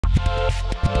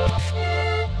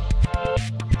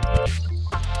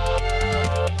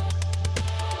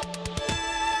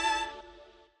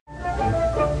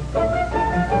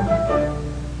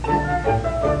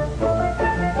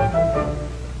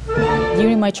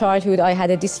my childhood, I had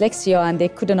a dyslexia and they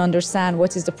couldn't understand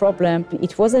what is the problem.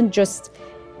 It wasn't just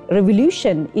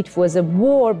revolution, it was a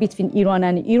war between Iran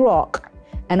and Iraq.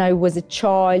 And I was a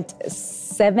child,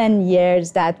 7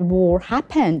 years that war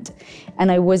happened.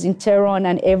 And I was in Tehran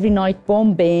and every night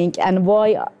bombing. And why,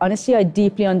 honestly, I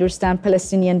deeply understand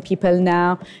Palestinian people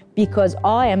now, because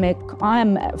I'm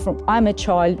a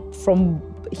child from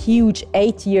huge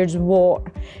 8 years war.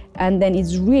 And then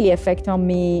it's really affected on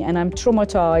me and I'm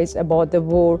traumatized about the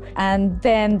war. And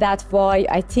then that's why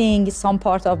I think some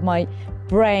part of my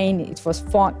brain, it was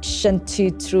functioned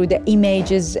through the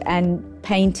images and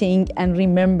painting and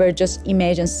remember just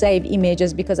image and save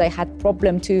images, because I had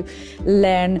problem to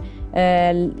learn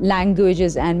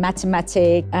languages and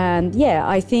mathematics. And yeah,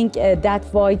 I think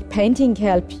that's why painting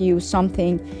help you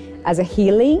something as a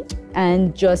healing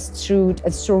and just through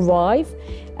survive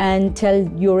and tell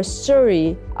your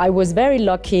story. I was very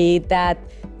lucky that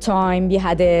time we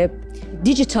had a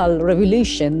digital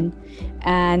revolution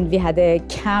and we had a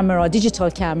camera, digital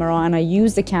camera, and I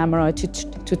used the camera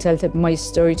to tell my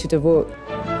story to the world.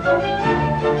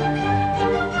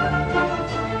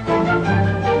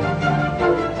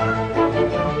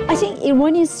 I think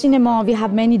Iranian cinema, we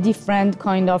have many different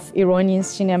kind of Iranian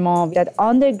cinema, that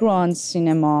underground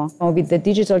cinema with the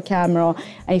digital camera,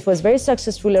 and it was very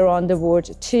successful around the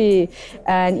world too,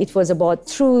 and it was about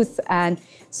truth and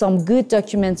some good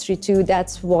documentary too.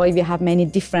 That's why we have many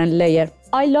different layers.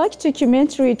 I like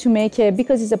documentary to make it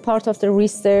because it's a part of the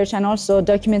research, and also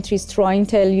documentaries trying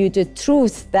to tell you the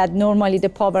truth that normally the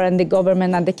power and the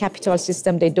government and the capital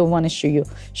system, they don't want to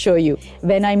show you.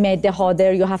 When I made The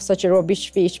Harder, You Have Such a Rubbish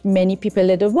Fish, many people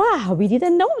said, wow, we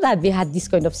didn't know that we had this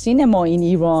kind of cinema in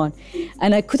Iran.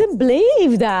 And I couldn't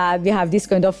believe that we have this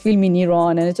kind of film in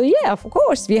Iran. And I thought, yeah, of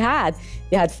course we had.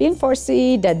 We had film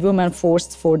Farsi, that women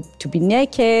forced to be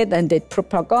naked, and the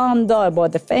propaganda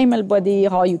about the female body,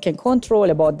 how you can control,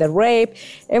 about the rape,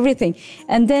 everything.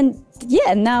 And then,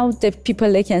 yeah, now the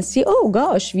people, they can see, oh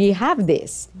gosh, we have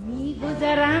this.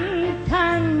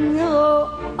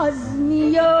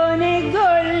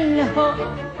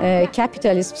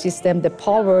 Capitalist system, the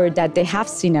power that they have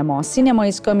cinema. Cinema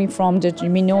is coming from,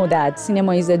 we know that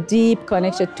cinema is a deep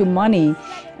connection to money,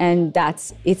 and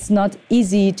it's not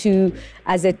easy to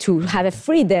have a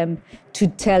freedom to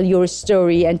tell your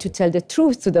story and to tell the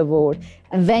truth to the world.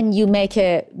 And when you make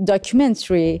a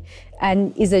documentary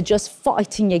and is it just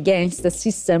fighting against the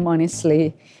system,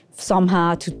 honestly,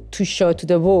 somehow to show to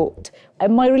the world.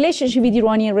 And my relationship with the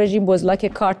Iranian regime was like a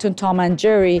cartoon Tom and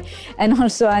Jerry. And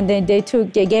then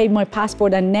they gave my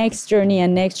passport and next journey.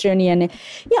 And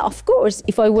yeah, of course,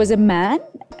 if I was a man,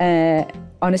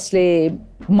 honestly,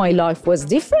 my life was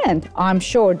different. I'm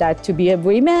sure that to be a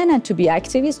woman and to be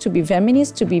activists, to be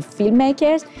feminists, to be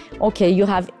filmmakers, okay, you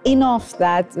have enough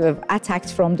that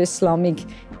attacked from the Islamic,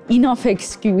 enough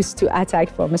excuse to attack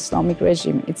from Islamic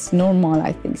regime. It's normal,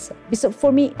 I think so. So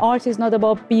for me, art is not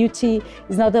about beauty,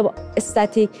 it's not about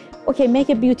aesthetic. Okay, make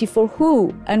a beauty for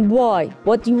who and why?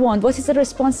 What do you want? What is the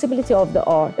responsibility of the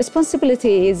art?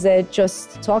 Responsibility is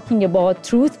just talking about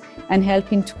truth and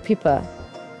helping to people.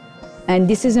 And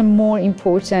this is a more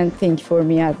important thing for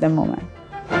me at the moment.